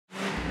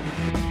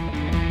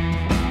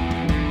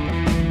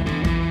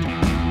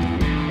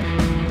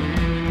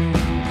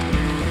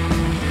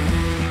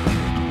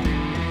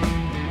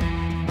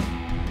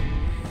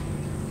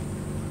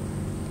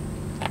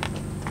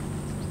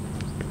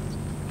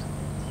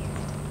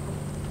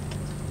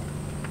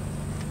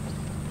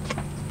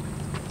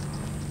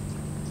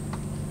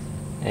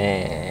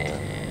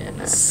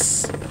And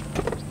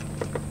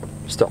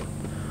stop.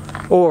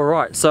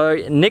 Alright, so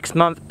next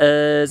month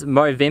is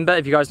Movember.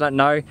 If you guys don't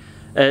know,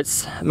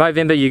 it's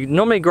Movember. You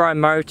normally grow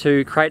Mo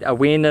to create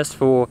awareness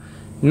for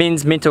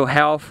men's mental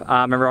health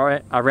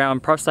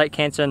around prostate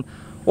cancer and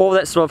all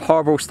that sort of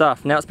horrible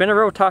stuff. Now, it's been a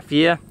real tough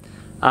year.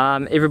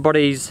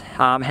 Everybody's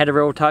had a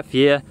real tough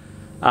year,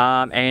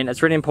 and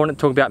it's really important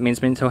to talk about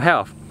men's mental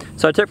health.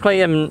 So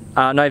typically in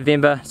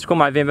November, it's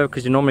called Movember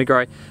because you normally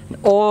grow an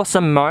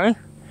awesome Mo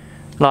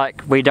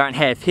like we don't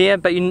have here,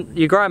 but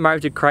you grow a Mo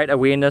to create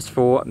awareness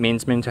for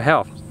men's mental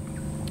health.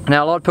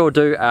 Now, a lot of people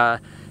do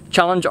a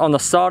challenge on the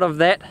side of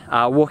that,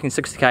 walking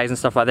 60Ks and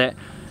stuff like that,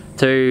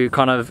 to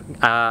kind of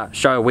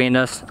show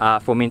awareness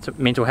for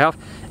mental health.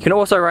 You can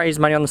also raise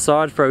money on the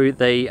side through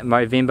the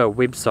Movember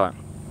website.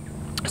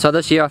 So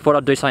this year I thought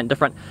I'd do something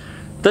different.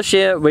 This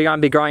year we're going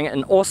to be growing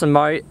an awesome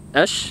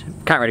Mo-ish,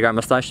 can't really grow a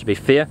moustache to be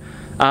fair,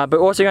 but we're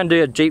also going to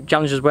do a Jeep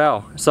challenge as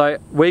well. So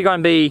we're going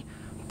to be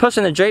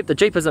pushing the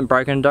Jeep isn't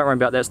broken, don't worry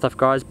about that stuff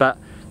guys, but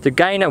to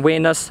gain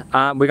awareness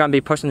we're going to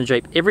be pushing the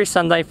Jeep every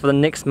Sunday for the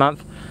next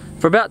month.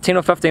 For about 10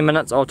 or 15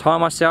 minutes I'll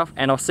time myself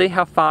and I'll see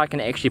how far I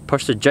can actually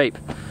push the Jeep.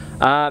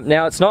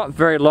 Now it's not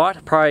very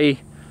light, probably,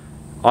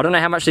 I don't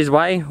know how much these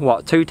weigh,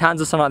 what, 2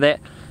 tons or something like that.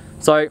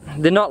 So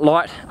they're not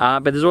light,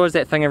 but there's always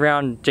that thing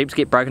around Jeeps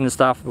get broken and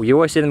stuff, you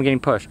always see them getting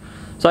pushed.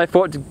 So I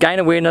thought to gain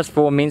awareness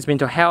for men's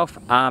mental health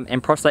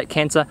and prostate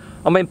cancer,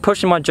 I'm going to be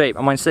pushing my Jeep.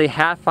 I'm going to see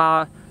how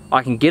far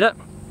I can get it.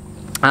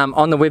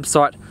 On the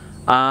website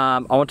I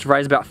want to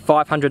raise about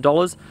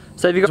 $500.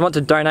 So if you guys want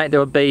to donate,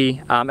 there will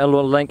be a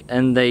little link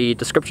in the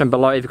description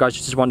below if you guys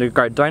just want to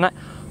go donate.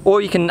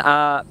 Or you can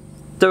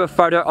do a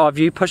photo of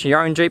you pushing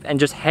your own Jeep and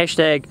just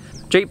hashtag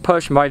Jeep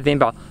Push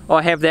Movember.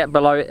 I have that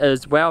below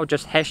as well,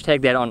 just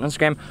hashtag that on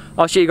Instagram.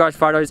 I'll show you guys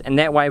photos and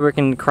that way we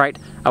can create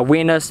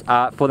awareness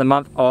for the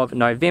month of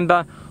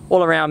November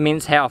all around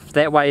men's health.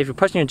 That way if you're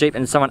pushing your Jeep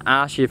and someone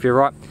asks you if you're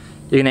right,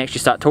 you can actually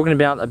start talking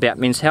about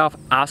men's health,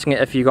 asking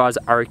it if you guys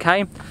are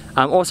okay.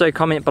 Also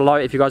comment below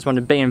if you guys want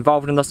to be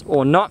involved in this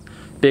or not.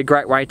 Be a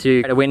great way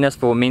to create awareness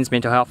for men's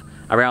mental health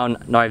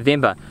around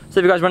November. So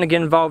if you guys want to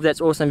get involved,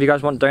 that's awesome. If you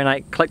guys want to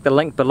donate, click the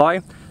link below.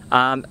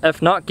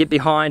 If not, get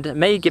behind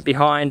me, get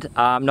behind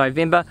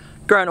November,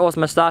 grow an awesome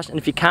moustache, and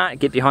if you can't,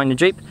 get behind the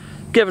Jeep,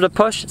 give it a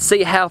push,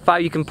 see how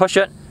far you can push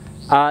it.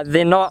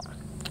 They're not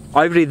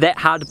overly that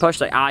hard to push,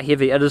 they are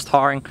heavy, it is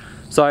tiring.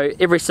 So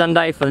every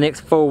Sunday for the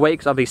next 4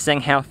 weeks I'll be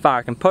seeing how far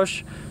I can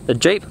push the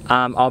Jeep.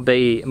 I'll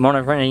be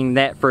monitoring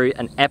that through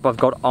an app I've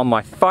got on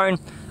my phone,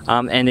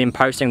 and then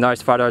posting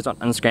those photos on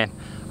Instagram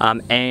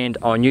and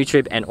on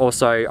YouTube, and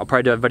also I'll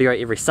probably do a video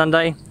every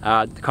Sunday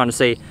to kind of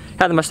see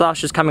how the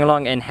moustache is coming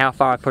along and how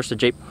far I push the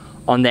Jeep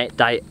on that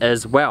day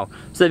as well.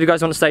 So if you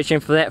guys want to stay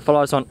tuned for that,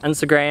 follow us on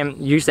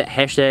Instagram, use that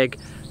hashtag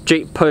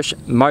Jeep Push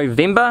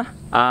Movember,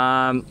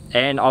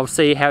 and I'll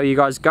see how you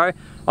guys go.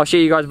 I'll share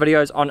you guys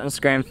videos on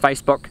Instagram,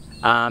 Facebook,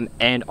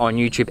 and on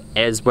YouTube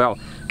as well.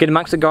 Get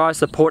amongst it guys,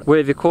 support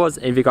wherever your cause.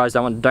 If you guys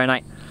don't want to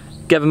donate,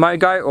 give a Mo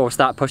go or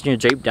start pushing your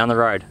Jeep down the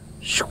road.